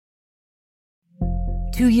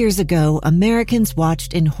2 years ago, Americans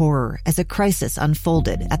watched in horror as a crisis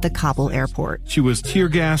unfolded at the Kabul airport. She was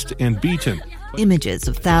tear-gassed and beaten. Images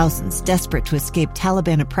of thousands desperate to escape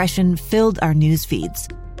Taliban oppression filled our news feeds.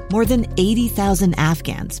 More than 80,000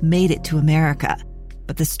 Afghans made it to America.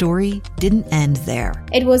 But the story didn't end there.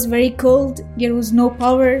 It was very cold. There was no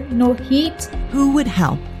power, no heat. Who would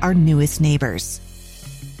help our newest neighbors?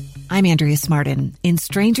 I'm Andrea Smartin. In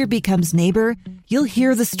Stranger Becomes Neighbor, you'll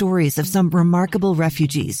hear the stories of some remarkable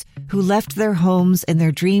refugees who left their homes and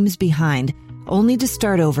their dreams behind, only to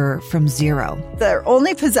start over from zero. Their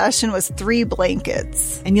only possession was 3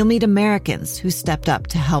 blankets. And you'll meet Americans who stepped up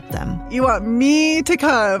to help them. You want me to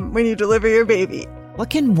come when you deliver your baby. What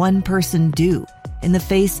can one person do in the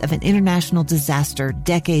face of an international disaster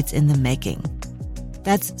decades in the making?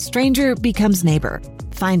 That's Stranger Becomes Neighbor.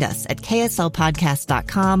 Find us at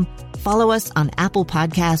kslpodcast.com. Follow us on Apple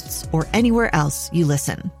Podcasts or anywhere else you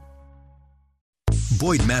listen.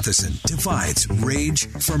 Boyd Matheson divides rage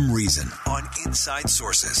from reason on Inside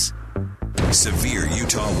Sources. Severe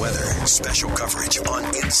Utah weather. Special coverage on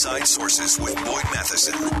Inside Sources with Boyd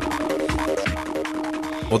Matheson.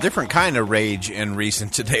 Well, different kind of rage and reason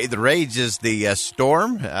today. The rage is the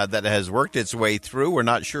storm that has worked its way through. We're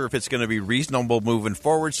not sure if it's going to be reasonable moving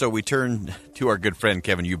forward, so we turn to our good friend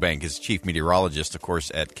Kevin Eubank, his chief meteorologist, of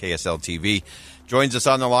course, at KSL TV. Joins us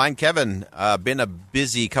on the line. Kevin, been a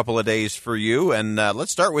busy couple of days for you, and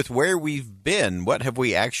let's start with where we've been. What have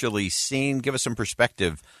we actually seen? Give us some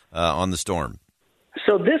perspective on the storm.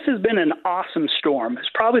 So this has been an awesome storm. It's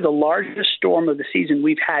probably the largest storm of the season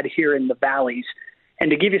we've had here in the valleys. And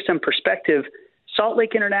to give you some perspective, Salt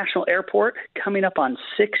Lake International Airport coming up on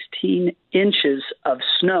 16 inches of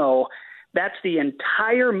snow. That's the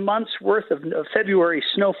entire month's worth of February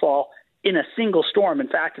snowfall in a single storm. In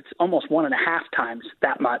fact, it's almost 1.5 times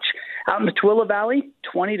that much. Out in the Tooele Valley,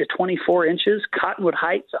 20 to 24 inches. Cottonwood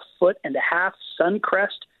Heights, 1.5 feet. Suncrest,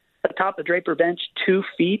 atop the Draper Bench, 2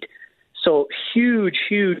 feet. So huge,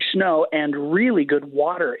 huge snow and really good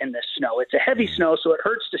water in this snow. It's a heavy snow, so it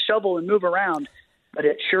hurts to shovel and move around, but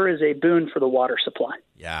it sure is a boon for the water supply.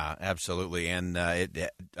 Yeah, absolutely. And I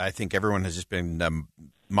think everyone has just been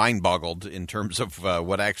mind-boggled in terms of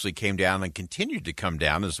what actually came down and continued to come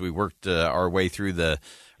down as we worked our way through the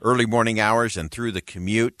early morning hours and through the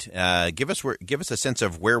commute. Give us a sense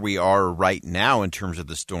of where we are right now in terms of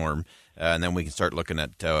the storm, and then we can start looking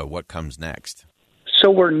at what comes next. So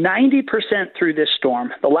we're 90% through this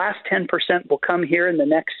storm. The last 10% will come here in the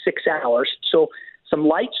next 6 hours. So some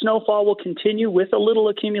light snowfall will continue with a little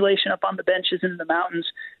accumulation up on the benches and in the mountains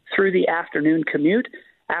through the afternoon commute.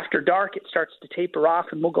 After dark, it starts to taper off,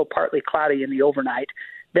 and we'll go partly cloudy in the overnight.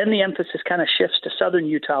 Then the emphasis kind of shifts to southern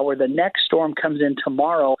Utah, where the next storm comes in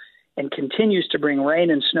tomorrow and continues to bring rain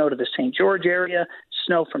and snow to the St. George area,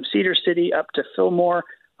 snow from Cedar City up to Fillmore,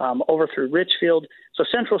 over through Richfield. So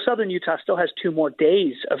central southern Utah still has 2 more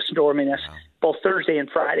days of storminess. Wow. Both Thursday and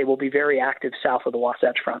Friday will be very active south of the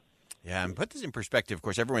Wasatch Front. Yeah, and put this in perspective, of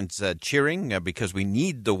course, everyone's cheering because we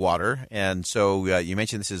need the water. And so you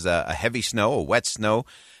mentioned this is a heavy snow, a wet snow.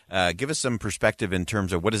 Give us some perspective in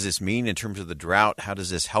terms of what does this mean in terms of the drought? How does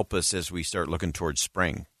this help us as we start looking towards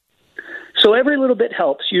spring? So every little bit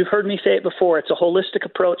helps. You've heard me say it before. It's a holistic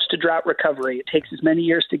approach to drought recovery. It takes as many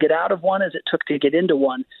years to get out of one as it took to get into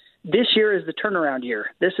one. This year is the turnaround year.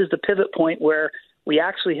 This is the pivot point where we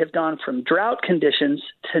actually have gone from drought conditions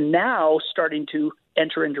to now starting to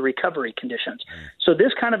enter into recovery conditions. So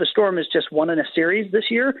this kind of a storm is just one in a series this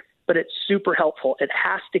year, but it's super helpful. It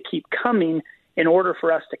has to keep coming in order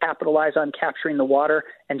for us to capitalize on capturing the water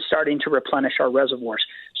and starting to replenish our reservoirs.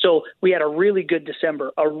 So we had a really good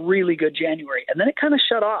December, a really good January, and then it kind of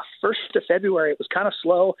shut off. 1st of February, it was kind of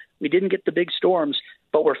slow. We didn't get the big storms,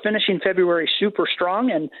 but we're finishing February super strong,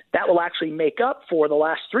 and that will actually make up for the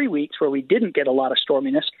last 3 weeks where we didn't get a lot of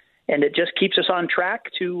storminess, and it just keeps us on track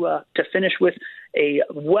to finish with a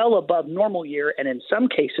well above normal year, and in some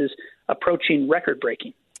cases, approaching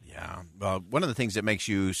record-breaking. Yeah. Well, one of the things that makes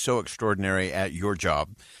you so extraordinary at your job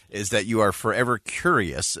is that you are forever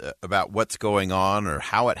curious about what's going on or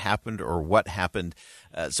how it happened or what happened.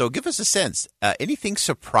 So give us a sense. Anything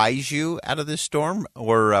surprise you out of this storm,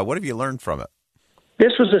 or what have you learned from it?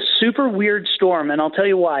 This was a super weird storm, and I'll tell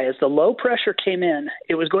you why. As the low pressure came in,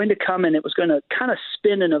 it was going to come and it was going to kind of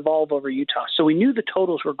spin and evolve over Utah. So we knew the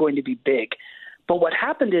totals were going to be big. But what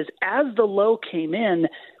happened is as the low came in,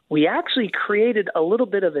 we actually created a little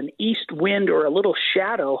bit of an east wind or a little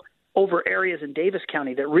shadow over areas in Davis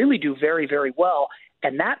County that really do very, very well.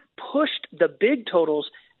 And that pushed the big totals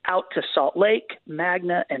out to Salt Lake,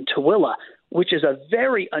 Magna, and Tooele. which is a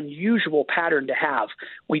very unusual pattern to have.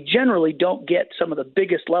 We generally don't get some of the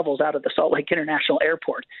biggest levels out of the Salt Lake International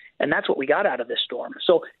Airport, and that's what we got out of this storm.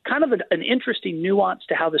 So kind of an interesting nuance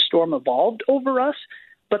to how the storm evolved over us.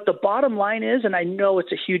 But the bottom line is, and I know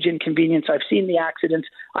it's a huge inconvenience, I've seen the accidents.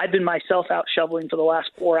 I've been myself out shoveling for the last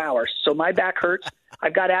 4 hours, so my back hurts.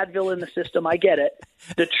 I've got Advil in the system. I get it.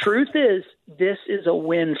 The truth is, this is a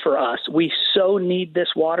win for us. We so need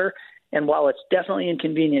this water. And while it's definitely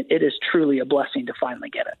inconvenient, it is truly a blessing to finally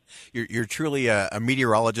get it. You're truly a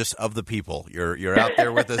meteorologist of the people. You're out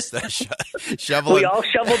there with us shoveling. We all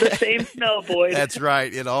shovel the same snow, boys. That's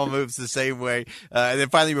right. It all moves the same way. And then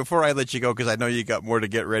finally, before I let you go, because I know you got more to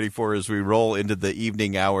get ready for as we roll into the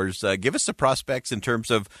evening hours, give us the prospects in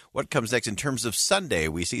terms of what comes next in terms of Sunday.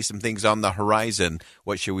 We see some things on the horizon.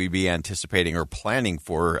 What should we be anticipating or planning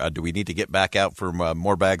for? Do we need to get back out for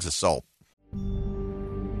more bags of salt?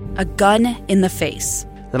 A gun in the face.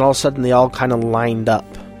 Then all of a sudden they all kind of lined up.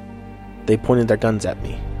 They pointed their guns at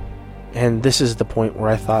me. And this is the point where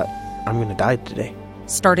I thought, I'm going to die today.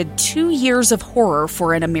 Started 2 years of horror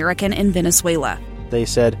for an American in Venezuela. They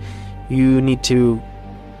said, you need to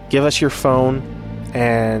give us your phone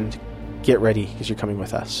and get ready because you're coming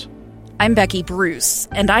with us. I'm Becky Bruce,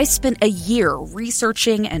 and I spent a year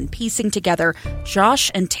researching and piecing together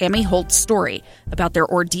Josh and Tammy Holt's story about their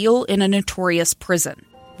ordeal in a notorious prison.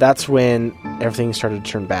 That's when everything started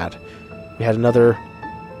to turn bad. We had another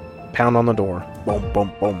pound on the door. Boom,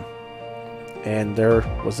 boom, boom. And there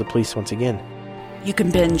was the police once again. You can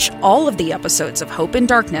binge all of the episodes of Hope in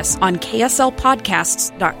Darkness on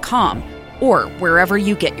KSLPodcasts.com or wherever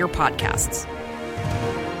you get your podcasts.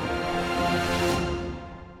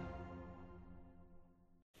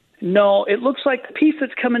 No, it looks like the piece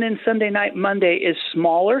that's coming in Sunday night, Monday is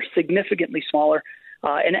smaller, significantly smaller.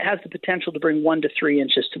 And it has the potential to bring 1 to 3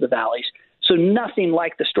 inches to the valleys. So nothing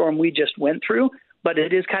like the storm we just went through, but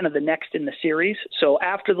it is kind of the next in the series. So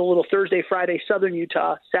after the little Thursday, Friday, southern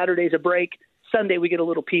Utah, Saturday's a break. Sunday we get a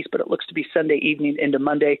little piece, but it looks to be Sunday evening into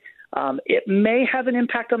Monday. It may have an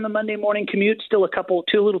impact on the Monday morning commute, still a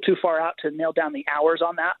little too far out to nail down the hours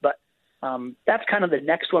on that. But that's kind of the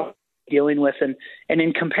next one we're dealing with. And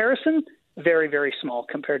in comparison, very, very small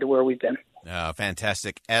compared to where we've been.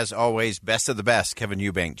 Fantastic. As always, best of the best. Kevin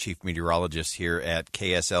Eubank, Chief Meteorologist here at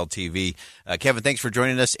KSL TV. Kevin, thanks for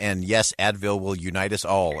joining us. And yes, Advil will unite us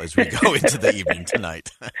all as we go into the evening tonight.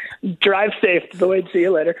 Drive safe, Boyd. See you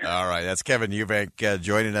later. All right. That's Kevin Eubank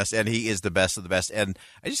joining us, and he is the best of the best. And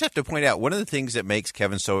I just have to point out, one of the things that makes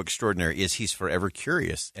Kevin so extraordinary is he's forever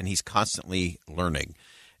curious, and he's constantly learning.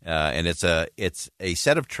 And it's a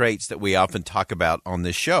set of traits that we often talk about on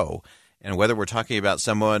this show. And whether we're talking about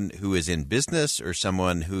someone who is in business or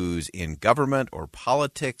someone who's in government or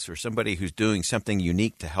politics or somebody who's doing something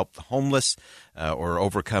unique to help the homeless or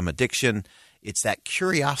overcome addiction, it's that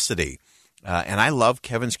curiosity. And I love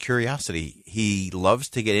Kevin's curiosity. He loves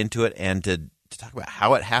to get into it and to talk about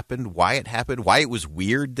how it happened, why it was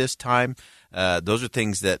weird this time. Those are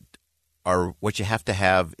things that are what you have to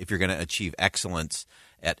have if you're going to achieve excellence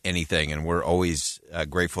at anything, and we're always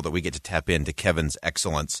grateful that we get to tap into Kevin's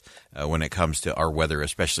excellence when it comes to our weather,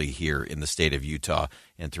 especially here in the state of Utah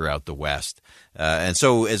and throughout the West. And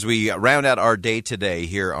so as we round out our day today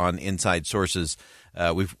here on Inside Sources,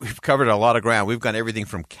 we've covered a lot of ground. We've got everything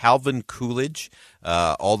from Calvin Coolidge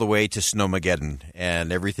all the way to Snowmageddon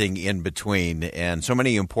and everything in between, and so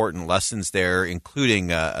many important lessons there,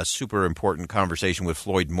 including a super important conversation with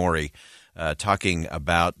Floyd Morey, talking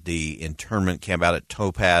about the internment camp out at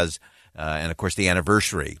Topaz, and, of course, the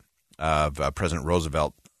anniversary of President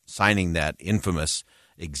Roosevelt signing that infamous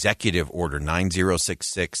Executive Order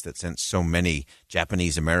 9066 that sent so many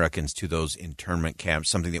Japanese Americans to those internment camps,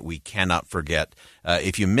 something that we cannot forget.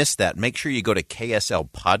 If you missed that, make sure you go to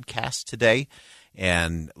KSL Podcast today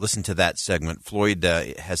and listen to that segment. Floyd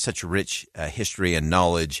has such a rich history and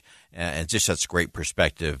knowledge and just such great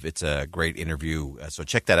perspective. It's a great interview. So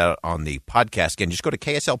check that out on the podcast. Again, just go to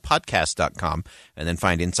kslpodcast.com and then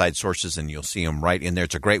find Inside Sources, and you'll see them right in there.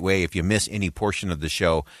 It's a great way. If you miss any portion of the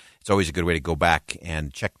show, it's always a good way to go back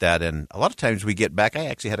and check that. And a lot of times we get back. I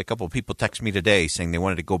actually had a couple of people text me today saying they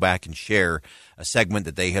wanted to go back and share a segment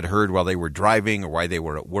that they had heard while they were driving or while they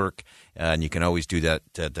were at work. And you can always do that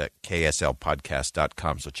at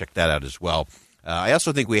kslpodcast.com. So check that out as well. I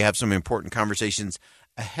also think we have some important conversations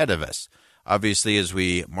ahead of us. Obviously, as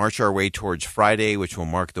we march our way towards Friday, which will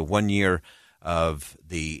mark the 1 year of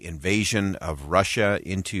the invasion of Russia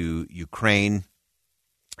into Ukraine,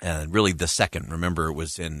 really the second. Remember, it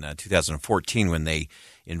was in 2014 when they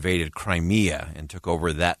invaded Crimea and took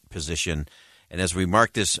over that position. And as we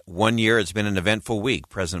mark this 1 year, it's been an eventful week.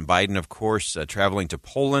 President Biden, of course, traveling to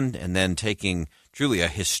Poland and then taking truly a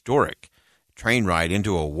historic train ride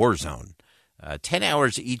into a war zone. 10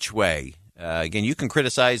 hours each way. Again, you can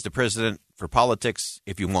criticize the president for politics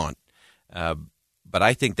if you want. But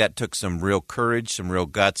I think that took some real courage, some real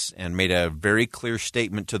guts, and made a very clear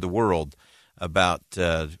statement to the world about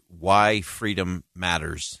why freedom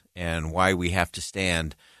matters and why we have to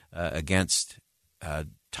stand against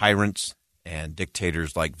tyrants and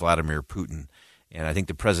dictators like Vladimir Putin. And I think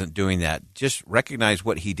the president doing that, just recognize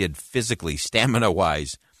what he did physically,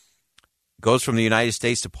 stamina-wise. Goes from the United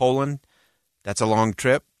States to Poland. That's a long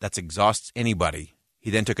trip. That exhausts anybody. He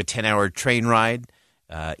then took a 10-hour train ride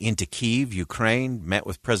into Kyiv, Ukraine, met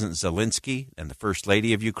with President Zelensky and the First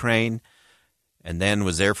Lady of Ukraine, and then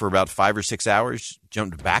was there for about 5 or 6 hours,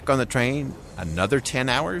 jumped back on the train, another 10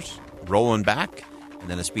 hours, rolling back, and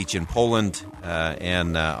then a speech in Poland,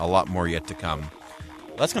 and a lot more yet to come.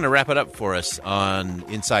 That's going to wrap it up for us on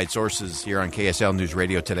Inside Sources here on KSL News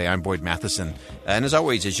Radio today. I'm Boyd Matheson. And as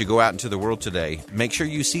always, as you go out into the world today, make sure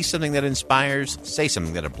you see something that inspires, say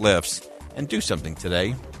something that uplifts, and do something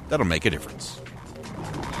today that'll make a difference.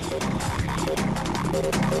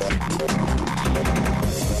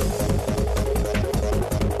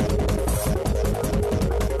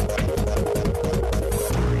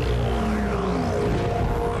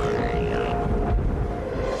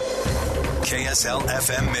 KSL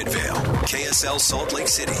FM Midvale, KSL Salt Lake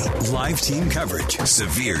City, live team coverage,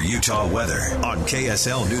 severe Utah weather on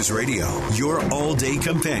KSL News Radio, your all-day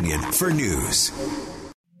companion for news.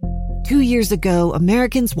 2 years ago,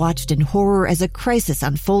 Americans watched in horror as a crisis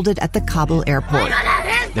unfolded at the Kabul airport.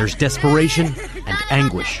 There's desperation and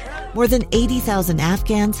anguish. More than 80,000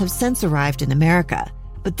 Afghans have since arrived in America,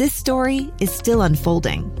 but this story is still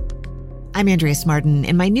unfolding. I'm Andrea Smartin.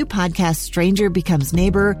 In my new podcast, Stranger Becomes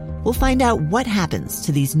Neighbor, we'll find out what happens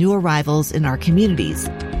to these new arrivals in our communities.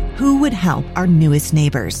 Who would help our newest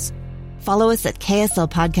neighbors? Follow us at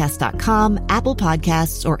kslpodcast.com, Apple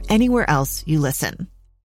Podcasts, or anywhere else you listen.